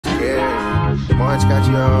March got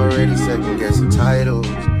you already second guessing titles.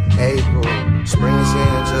 April, spring's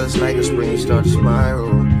in just like a spring start to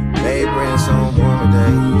spiral. May bring some warmer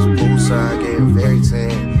days. Poolside getting very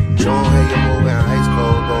tan. Showing how you moving ice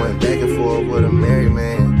cold, going back and forth with a married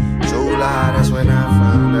man. July, that's when I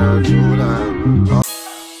found out. July. Oh.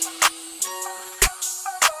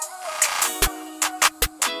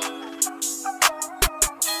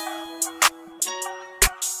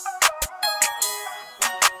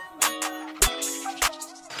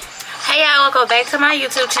 Welcome back to my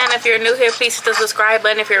YouTube channel. If you're new here, please hit the subscribe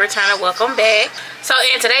button. If you're returning, welcome back. So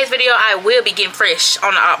in today's video, I will be getting fresh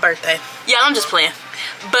on the Alt birthday. Yeah, I'm just playing.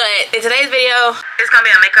 But in today's video, it's gonna be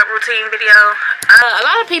a makeup routine video. A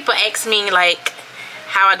lot of people ask me like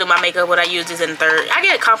how I do my makeup, what I use this in third. I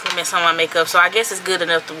get compliments on my makeup, so I guess it's good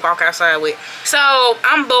enough to walk outside with. So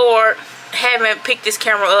I'm bored. Haven't picked this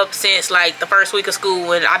camera up since like the first week of school,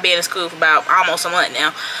 when I've been in school for about almost a month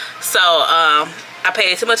now. So I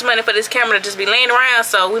paid too much money for this camera to just be laying around,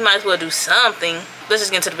 so we might as well do something. Let's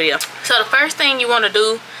just get into the video. So the first thing you want to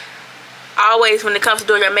do, always when it comes to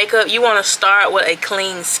doing your makeup, you want to start with a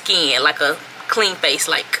clean skin, like a clean face.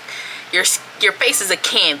 Like your face is a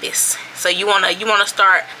canvas, so you wanna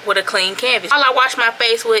start with a clean canvas. All I wash my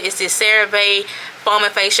face with is this CeraVe Foam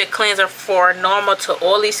and Facial Cleanser for normal to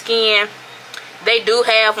oily skin. They do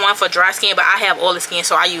have one for dry skin, but I have oily skin,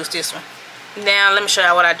 so I use this one. Now let me show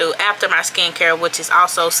you what I do after my skincare, which is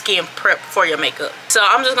also skin prep for your makeup. So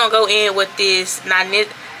I'm just gonna go in with this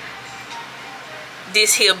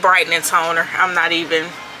here brightening toner. I'm not in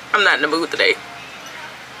the mood today.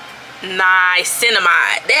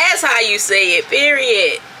 Niacinamide. That's how you say it,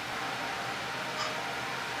 period.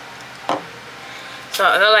 So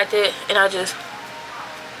I go like that, and I just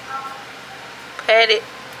pat it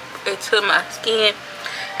into my skin,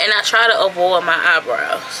 and I try to avoid my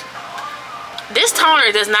eyebrows. This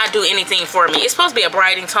toner does not do anything for me. It's supposed to be a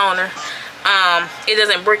brightening toner. It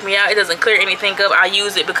doesn't break me out. It doesn't clear anything up. I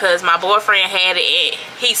use it because my boyfriend had it and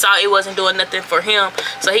he saw it wasn't doing nothing for him,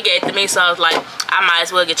 so he gave it to me. So I was like, I might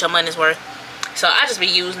as well get your money's worth. So I just be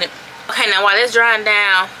using it. Okay, now while it's drying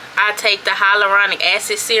down, I take the hyaluronic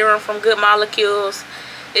acid serum from Good Molecules.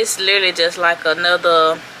 It's literally just like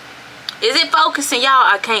another, is it focusing, y'all?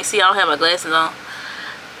 I can't see. I don't have my glasses on.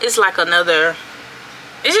 It's like another,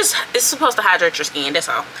 it's supposed to hydrate your skin, that's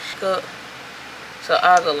all. Good. So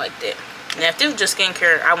I'll go like that. Now if this is just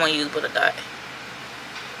skincare, I won't use but a dot.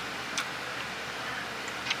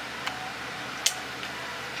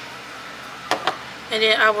 And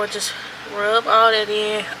then I will just rub all that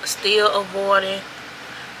in, still avoiding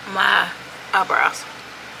my eyebrows.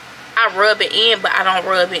 I rub it in, but I don't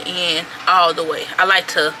rub it in all the way. I like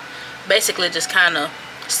to basically just kind of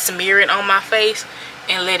smear it on my face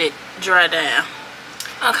and let it dry down.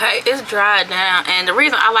 Okay, it's dried down, and the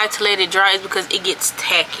reason I like to let it dry is because it gets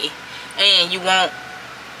tacky, and you want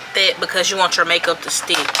that because you want your makeup to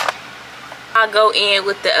stick. I go in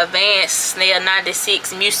with the Advanced Snail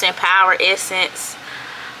 96 Mucin Power Essence.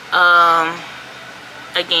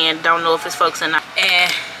 Again, don't know if it's focusing or not.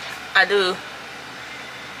 And I do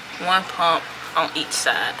one pump on each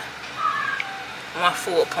side, one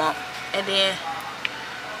full pump, and then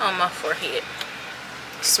on my forehead,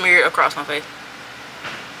 smear it across my face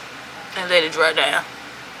and let it dry down.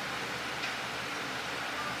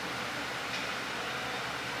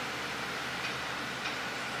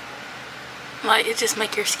 Like, it just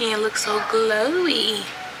make your skin look so glowy.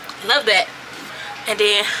 Love that. And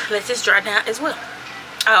then let this dry down as well.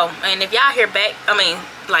 Oh, and if y'all hear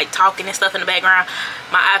like talking and stuff in the background,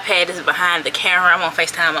 my iPad is behind the camera. I'm on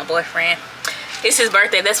FaceTime my boyfriend. It's his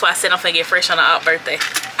birthday, that's why I said I'm gonna get fresh on the Alt birthday.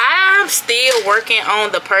 I'm still working on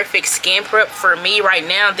the perfect skin prep for me right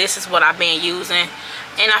now. This is what I've been using,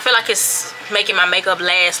 and I feel like it's making my makeup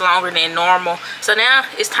last longer than normal. So now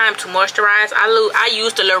it's time to moisturize. I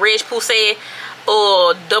use the La Roche-Posay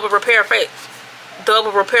or double repair face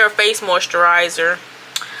moisturizer.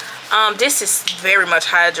 This is very much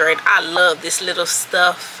hydrated. I love this little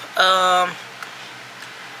stuff. I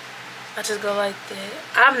just go like that.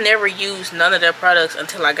 I've never used none of their products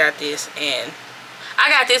until I got this, and I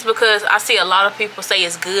got this because I see a lot of people say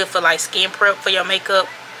it's good for like skin prep for your makeup.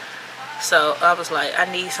 So I was like, I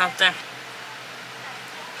need something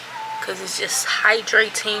because it's just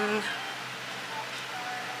hydrating.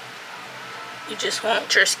 You just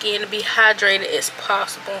want your skin to be hydrated as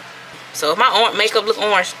possible. So if my makeup look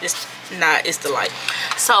orange, it's not, it's the light.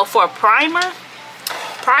 So for primer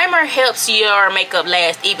helps your makeup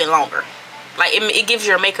last even longer. Like it gives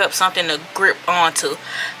your makeup something to grip onto.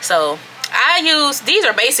 So I use, these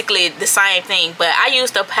are basically the same thing, but I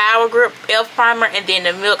use the Power Grip Elf Primer and then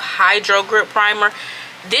the Milk Hydro Grip Primer.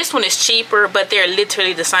 This one is cheaper, but they're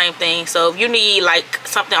literally the same thing. So if you need like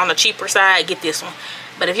something on the cheaper side, get this one.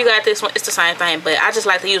 But if you got this one, it's the same thing. But I just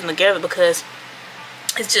like to use them together because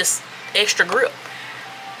it's just extra grip.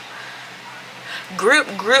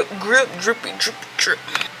 Grip, grip, grip, drippy, drip, drip.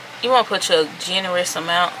 You want to put your generous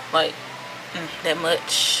amount, like that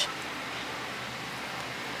much.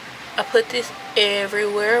 I put this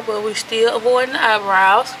everywhere, but we still avoiding the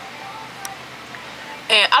eyebrows.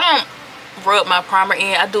 And I don't rub my primer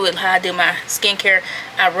in. I do it how I do my skincare.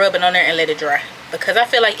 I rub it on there and let it dry, because I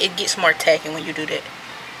feel like it gets more tacky when you do that.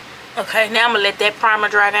 Okay, now I'm gonna let that primer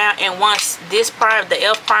dry down, and once this primer, the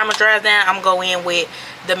e.l.f. primer dries down, I'm gonna go in with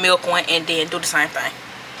the milk one and then do the same thing.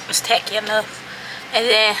 It's tacky enough. And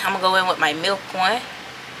then I'm gonna go in with my milk one.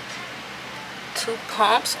 2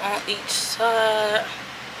 pumps on each side,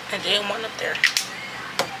 and then one up there.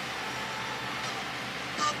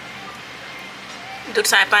 Do the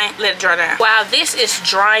same thing, let it dry down. While this is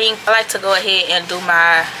drying, I like to go ahead and do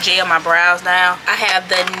my gel my brows down. I have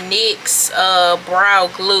the NYX brow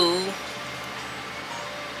glue.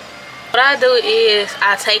 What I do is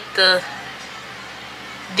I take the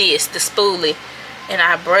spoolie, and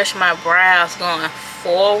I brush my brows going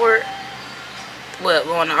forward, well,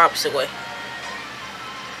 going the opposite way.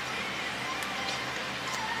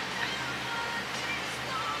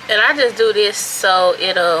 And I just do this so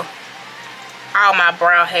it'll, all my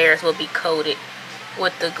brow hairs will be coated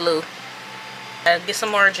with the glue. I get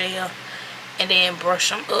some more gel and then brush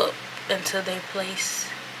them up until they place.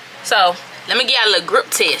 So let me get a little grip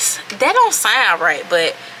test. That don't sound right,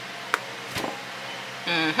 but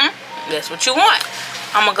that's what you want.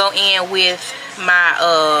 I'm gonna go in with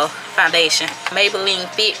my foundation, Maybelline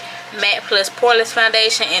Fit Matte Plus Poreless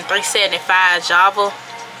Foundation in 375 Java,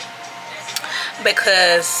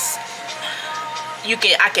 because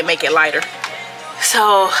I can make it lighter.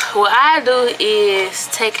 So what I do is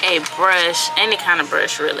take a brush, any kind of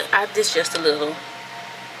brush really. This just a little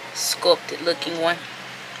sculpted looking one,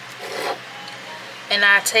 and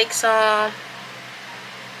I take some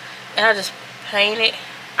and I just paint it.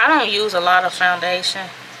 I don't use a lot of foundation.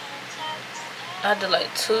 I do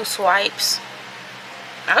like 2 swipes.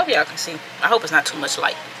 I hope y'all can see. I hope it's not too much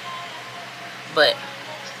light, but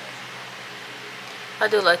I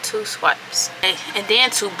do like 2 swipes. And then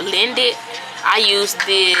to blend it, I use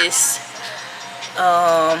this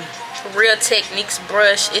Real Techniques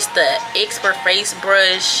brush. It's the Expert Face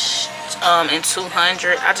brush in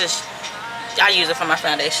 200. I use it for my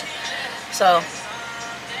foundation. So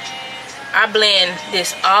I blend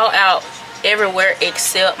this all out everywhere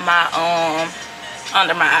except my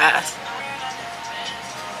under my eyes.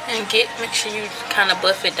 And make sure you kind of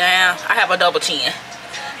buff it down. I have a double chin,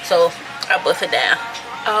 so I buff it down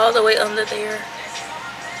all the way under there.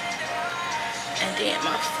 And then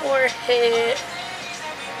my forehead.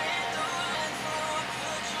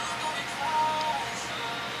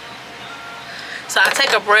 So I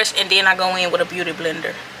take a brush and then I go in with a beauty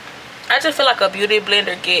blender. I just feel like a beauty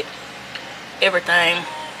blender get everything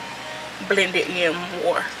blended in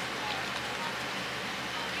more.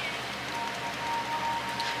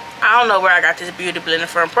 I don't know where I got this beauty blender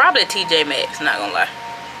from. Probably TJ Maxx, not gonna lie.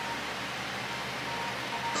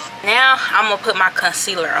 Now I'm gonna put my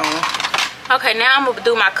concealer on. Okay, now I'm gonna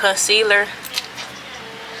do my concealer.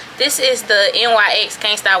 This is the NYX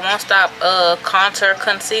Can't Stop Won't Stop contour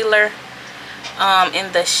concealer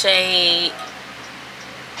in the shade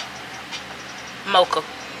Mocha.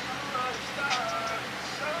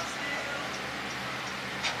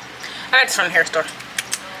 I got this from the hair store.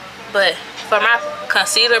 But for my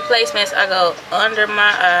concealer placements, I go under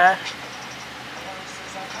my eye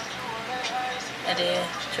and then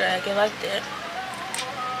drag it like that.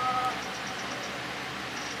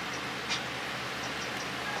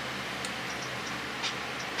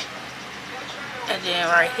 And then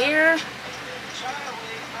right here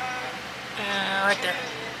and right there.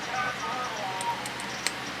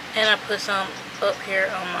 And I put some up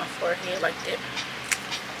here on my forehead like that.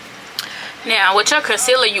 Now with your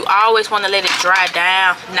concealer, you always want to let it dry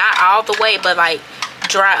down, not all the way, but like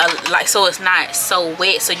dry, like so it's not so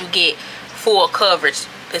wet, so you get full coverage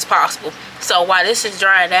as possible. So while this is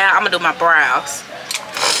drying down, I'm gonna do my brows.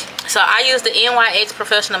 So I use the NYX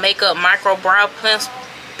Professional Makeup Micro Brow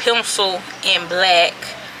Pencil in black.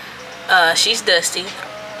 She's dusty.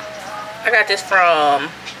 I got this from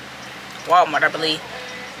Walmart, I believe.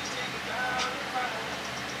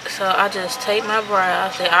 So I just take my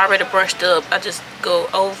brows, they already brushed up. I just go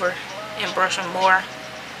over and brush them more.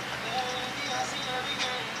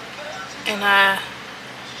 And I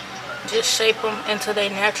just shape them into their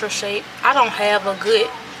natural shape. I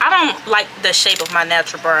don't like the shape of my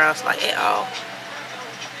natural brows like at all.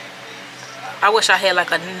 I wish I had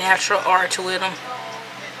like a natural arch with them.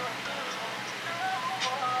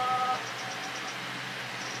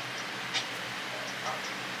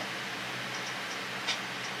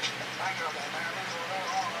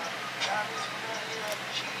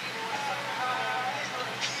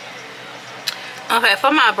 Okay,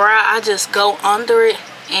 for my brow, I just go under it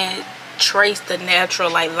and trace the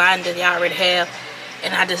natural like line that y'all already have,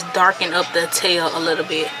 and I just darken up the tail a little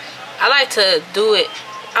bit. I like to do it,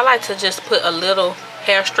 I like to just put a little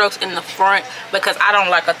hair strokes in the front because I don't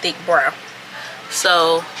like a thick brow.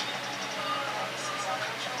 So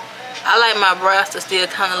I like my brows to still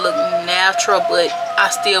kind of look natural, but I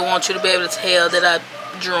still want you to be able to tell that I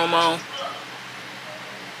drew them on.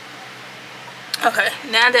 Okay,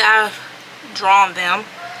 now that I've drawn them,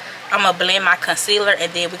 I'm gonna blend my concealer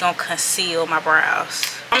and then we're gonna conceal my brows.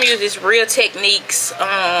 I'm gonna use this Real Techniques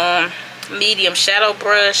medium shadow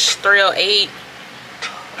brush, 308.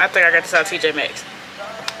 I think I got this out of TJ Maxx.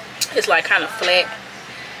 It's like kind of flat.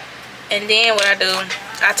 And then what I do,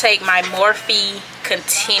 I take my Morphe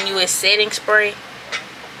continuous setting spray,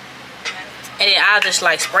 and then I'll just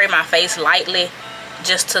like spray my face lightly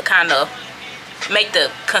just to kind of make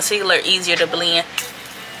the concealer easier to blend.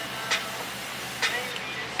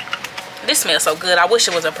 This smells so good. I wish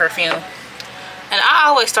it was a perfume. And I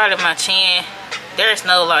always start at my chin. There's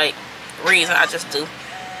no like reason, I just do.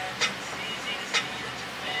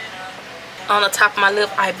 On the top of my lip,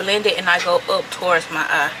 I blend it and I go up towards my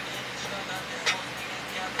eye.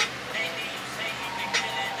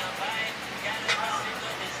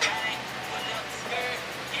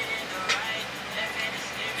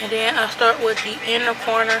 And then I start with the inner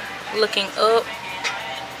corner, looking up.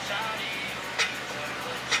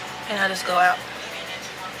 And I just go out.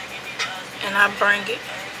 And I bring it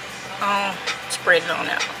on, spread it on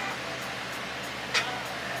out.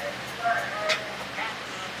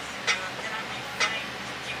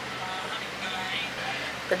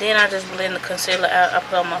 But then I just blend the concealer out. I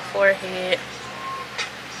put on my forehead.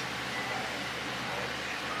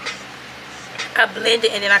 I blend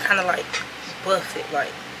it and then I kind of like buff it, like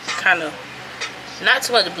kind of not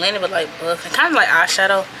too much blending, but like buff and kind of like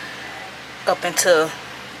eyeshadow up into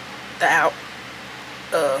the out,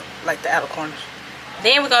 like the outer corners.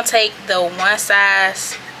 Then we're gonna take the One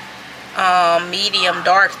Size medium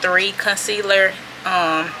dark 3 concealer,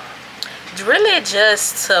 really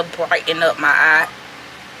just to brighten up my eye.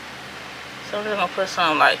 So I'm just gonna put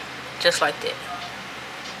some like just like that.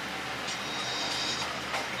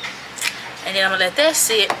 And then I'm gonna let that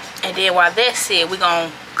sit, and then while that sit, we're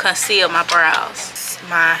gonna conceal my brows.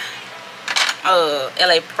 My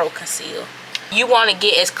LA Pro Conceal. You want to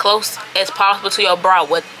get as close as possible to your brow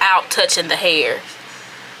without touching the hair.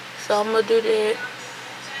 So I'm gonna do that.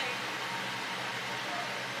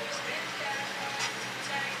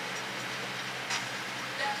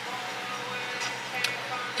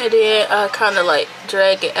 And then I kind of like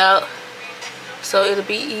drag it out so it'll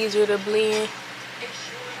be easier to blend.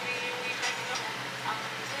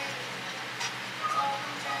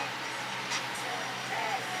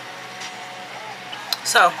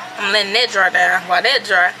 So I'm letting that dry down. While that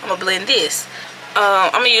dry, I'm gonna blend this.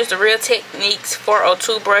 I'm gonna use the Real Techniques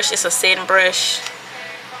 402 brush. It's a setting brush.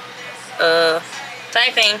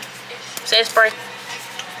 Same thing, set spray.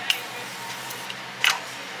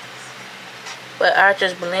 But I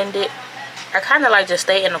just blend it. I kind of like just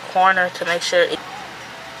stay in the corner to make sure it.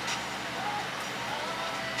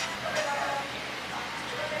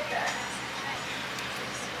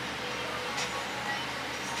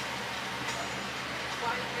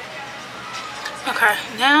 Okay,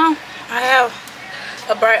 now I have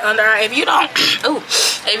a bright under eye. If you don't,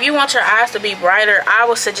 if you want your eyes to be brighter, I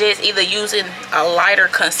would suggest either using a lighter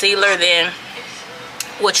concealer than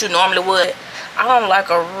what you normally would. I don't like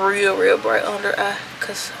a real bright under eye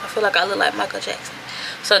because I feel like I look like Michael Jackson.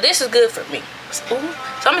 So this is good for me. So I'm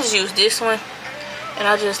gonna just use this one, and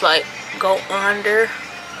I just like go under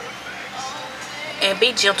and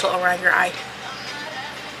be gentle around your eye.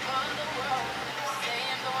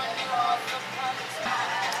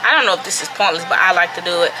 I don't know if this is pointless, but I like to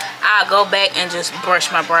do it. I'll go back and just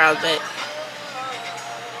brush my brows back.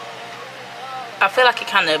 I feel like it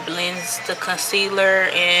kind of blends the concealer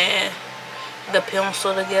and the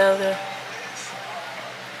pencil together.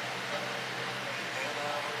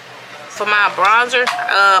 For my bronzer,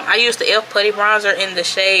 I use the e.l.f. Putty Bronzer in the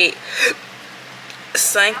shade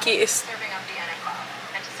Sunkist.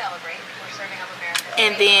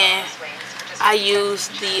 And then I use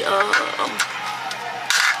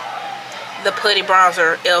the Putty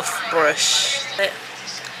Bronzer e.l.f. brush. I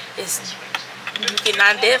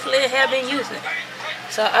definitely have been using it.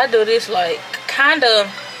 So I do this like kind of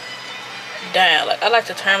down. Like I like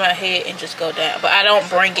to turn my head and just go down, but I don't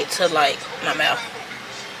bring it to like my mouth.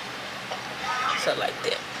 So like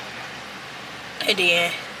that. And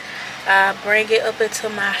then I bring it up into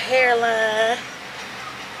my hairline.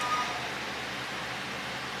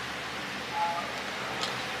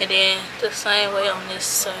 And then the same way on this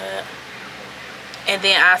side. And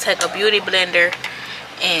then I'll take a beauty blender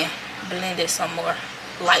and blend it some more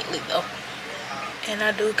lightly though. And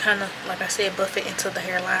I do kind of, like I said, buff it into the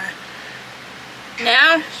hairline.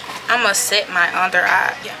 Now I'm gonna set my under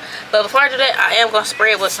eye. Yeah, but before I do that, I am gonna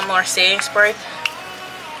spray it with some more setting spray.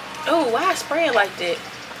 Oh, why I spray it like that?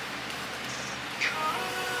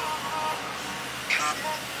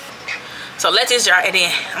 So let this dry and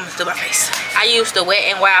then I'm gonna do my face. I use the Wet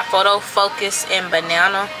n Wild Photo Focus in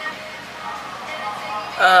Banana.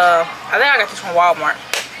 I think I got this from Walmart.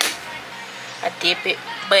 I dip it,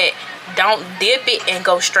 but don't dip it and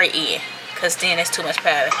go straight in, because then it's too much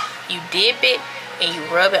powder. You dip it and you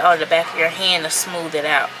rub it on the back of your hand to smooth it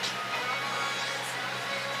out.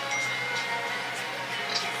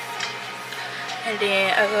 And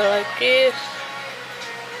then I go like this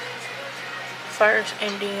first,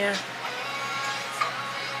 and then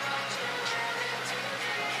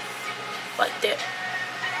like that.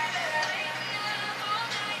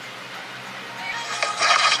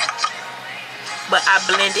 But I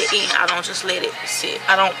blend it in. I don't just let it sit.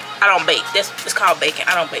 I don't bake. It's called baking.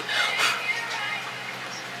 I don't bake.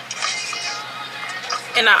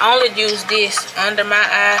 And I only use this under my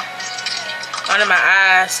eye, under my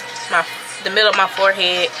eyes, the middle of my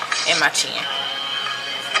forehead, and my chin.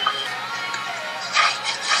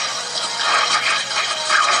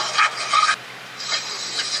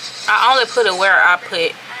 I only put it where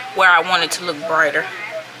I want it to look brighter.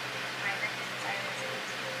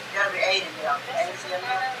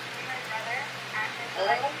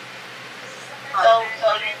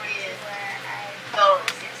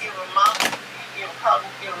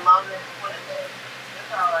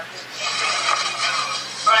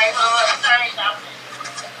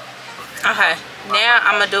 Okay, now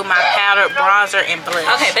I'm gonna do my powder, bronzer, and blush.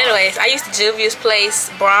 Okay, but anyways, I used the Juvia's Place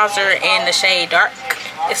bronzer in the shade Dark.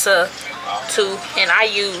 It's a 2, and I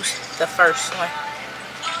use the first one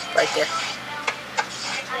right there.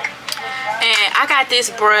 And I got this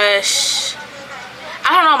brush.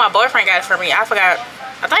 I don't know, my boyfriend got it for me. I forgot.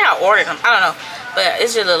 I think I ordered them. I don't know, but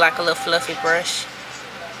it just look like a little fluffy brush.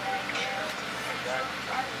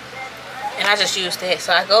 And I just use that.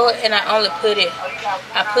 So I go and I only put it.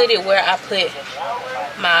 I put it where I put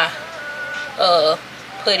my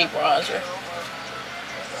putty bronzer.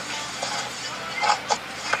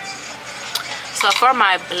 So for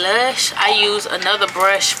my blush, I use another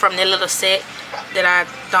brush from the little set that I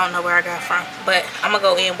don't know where I got from, but I'm gonna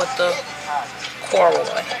go in with the coral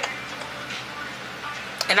one.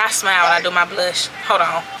 And I smile when I do my blush. Hold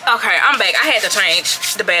on. Okay, I'm back. I had to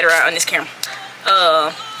change the battery out on this camera.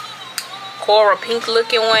 Coral pink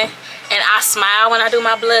looking one, and I smile when I do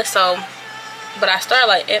my blush. So, but I start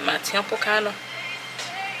like at my temple kind of.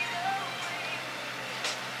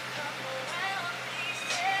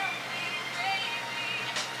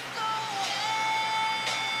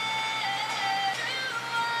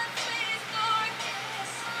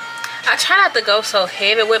 I try not to go so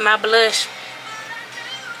heavy with my blush,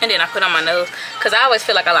 and then I put on my nose, because I always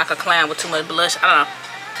feel like I like a clown with too much blush. I don't know.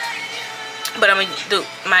 But I'm going to do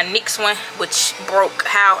my NYX one, which broke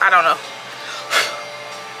how, I don't know.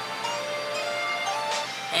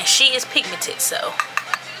 And she is pigmented, so.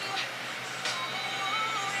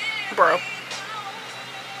 Bro.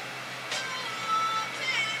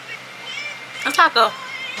 It's like a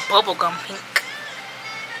bubblegum pink.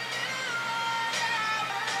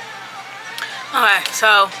 Alright,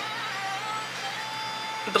 so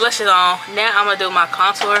blush is on. Now I'm going to do my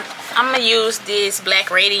contour. I'm going to use this Black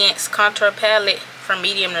Radiance contour palette from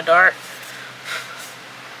medium to dark.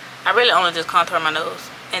 I really only just contour my nose,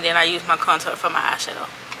 and then I use my contour for my eyeshadow.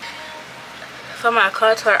 For my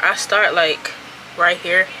contour, I start like right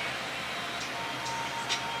here,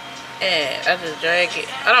 and I just drag it.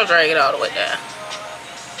 I don't drag it all the way down.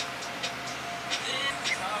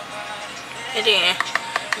 And then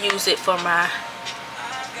use it for my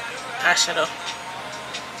eyeshadow.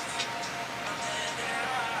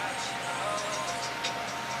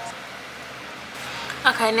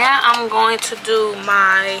 Okay, now I'm going to do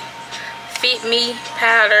my Fit Me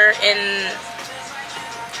powder and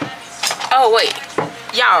oh wait,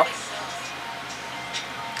 y'all,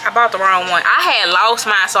 I bought the wrong one. I had lost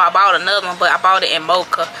mine, so I bought another one, but I bought it in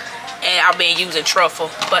mocha, and I've been using truffle,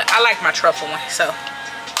 but I like my truffle one, so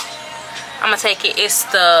I'm gonna take it. It's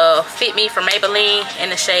the Fit Me from Maybelline in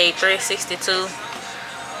the shade 362.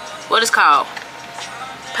 what is called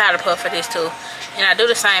powder puff for this too. And I do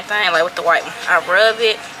the same thing like with the white one. I rub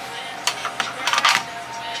it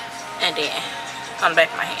and then on the back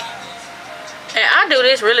of my hand. And I do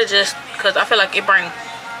this really just because I feel like it brings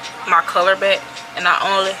my color back. And not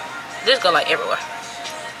only, this go like everywhere.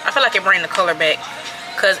 I feel like it brings the color back.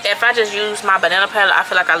 Because if I just use my banana palette, I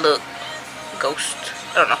feel like I look ghost.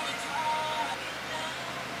 I don't know.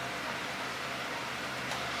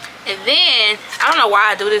 And then, I don't know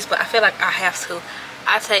why I do this, but I feel like I have to.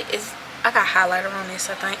 I got highlighter on this,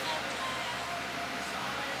 I think.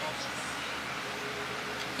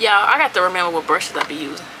 Y'all, I got to remember what brushes I be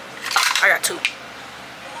using. I got two.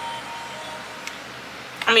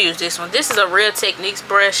 I'm gonna use this one. This is a Real Techniques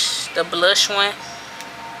brush, the blush one.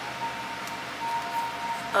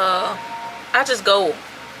 I just go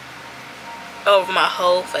over my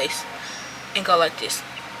whole face and go like this.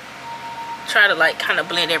 Try to like kind of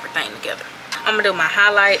blend everything together. I'm gonna do my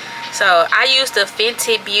highlight. So I use the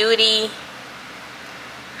Fenty Beauty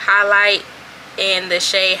highlight in the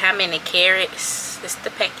shade How Many Carats. It's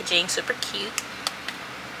the packaging, super cute.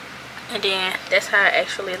 And then that's how it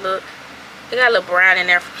actually look. It got a little brown in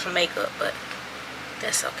there from some makeup, but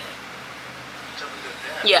that's okay.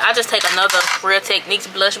 Yeah, I just take another Real Techniques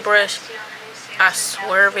blush brush. I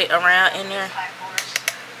swerve it around in there.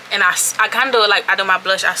 And I kind of do it like I do my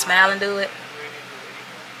blush. I smile and do it.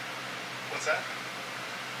 What's that?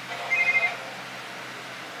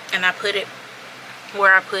 And I put it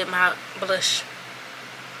where I put my blush.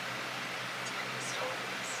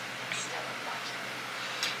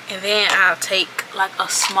 And then I'll take like a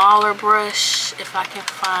smaller brush if I can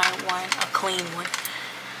find one, a clean one.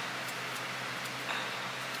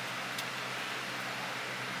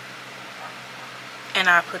 And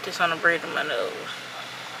I'll put this on the bridge of my nose.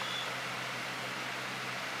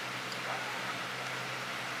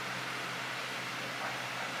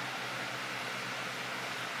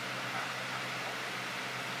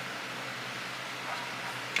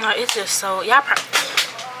 Oh, it's just so, y'all probably,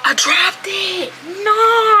 I dropped it.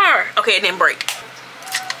 No. Okay, it didn't break.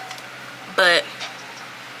 But,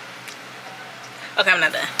 okay, I'm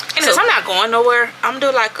not done. And since I'm not going nowhere, I'm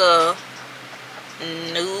gonna do like a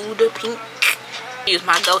nude pink. Use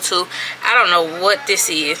my go-to. I don't know what this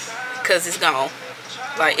is because it's gone.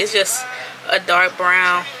 Like, it's just a dark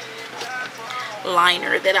brown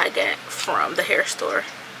liner that I got from the hair store.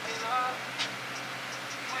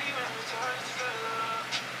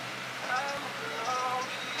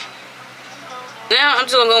 Now I'm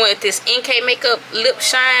just gonna go with this NK Makeup Lip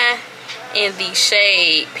Shine in the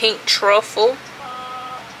shade Pink Truffle.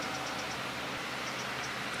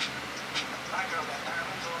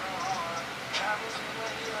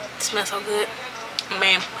 It smells so good.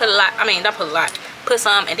 Man, put a lot, I mean, don't put a lot. Put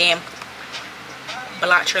some and then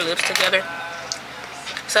blot your lips together.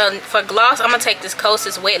 So for gloss, I'm gonna take this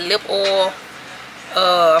Kosas Wet Lip Oil.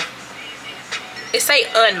 It say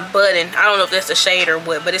Unbutton. I don't know if that's a shade or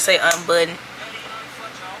what, but it say Unbutton.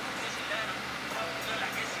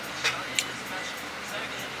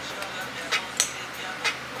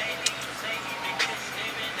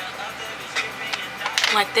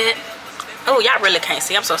 Like that. Oh, y'all really can't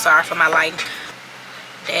see. I'm so sorry for my lighting.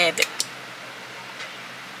 Dab it.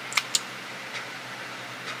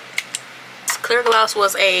 This clear gloss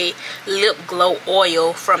was a lip glow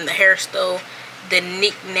oil from the hair store, the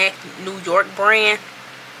Knick Knack New York brand.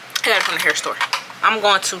 I got it from the hair store. I'm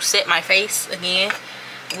going to set my face again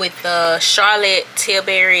with the Charlotte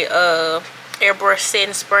Tilbury airbrush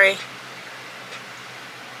setting spray.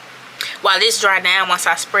 While this dry down, once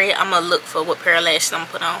I spray it, I'm gonna look for what pair of lashes I'm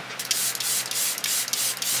gonna put on.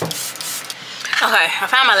 Okay, I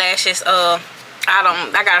found my lashes. I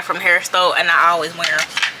got it from the hair store, and I always wear them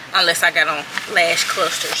unless I got on lash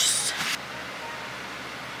clusters.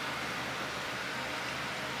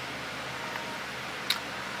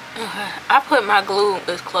 Okay, I put my glue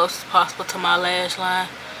as close as possible to my lash line,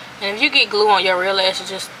 and if you get glue on your real lashes,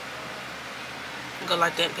 just go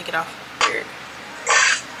like that and pick it off. Weird.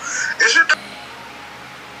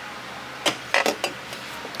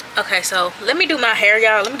 Okay, so let me do my hair,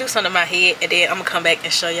 y'all. Let me do something to my head, and then I'm gonna come back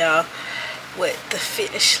and show y'all what the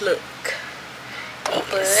finished look is.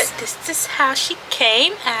 But this is how she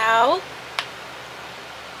came out.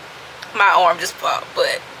 My arm just popped,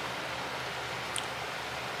 but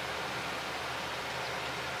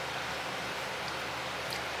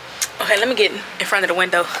okay, let me get in front of the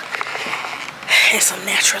window and some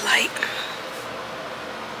natural light.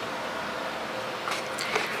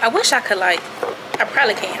 I wish I could, like, I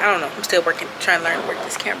probably can't. I don't know. I'm still working, trying to learn to work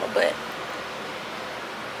this camera, but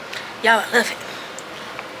y'all, I love it.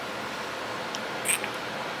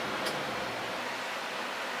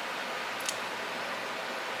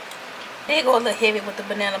 did go a little heavy with the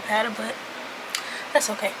banana powder, but that's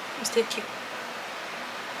okay. I'm still cute.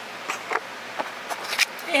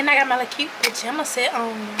 And I got my little cute pajama set on,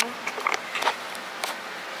 y'all.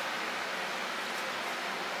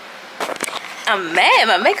 I'm mad.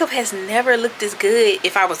 My makeup has never looked as good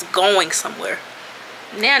if I was going somewhere.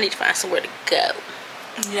 Now I need to find somewhere to go.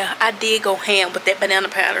 Yeah, I did go ham with that banana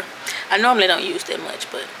powder. I normally don't use that much,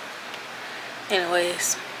 but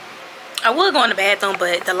anyways. I would go in the bathroom,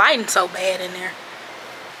 but the lighting's so bad in there.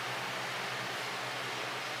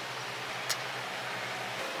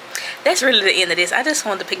 That's really the end of this. I just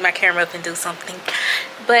wanted to pick my camera up and do something.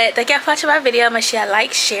 But thank y'all for watching my video. Make sure y'all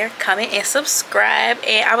like, share, comment, and subscribe.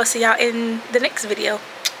 And I will see y'all in the next video.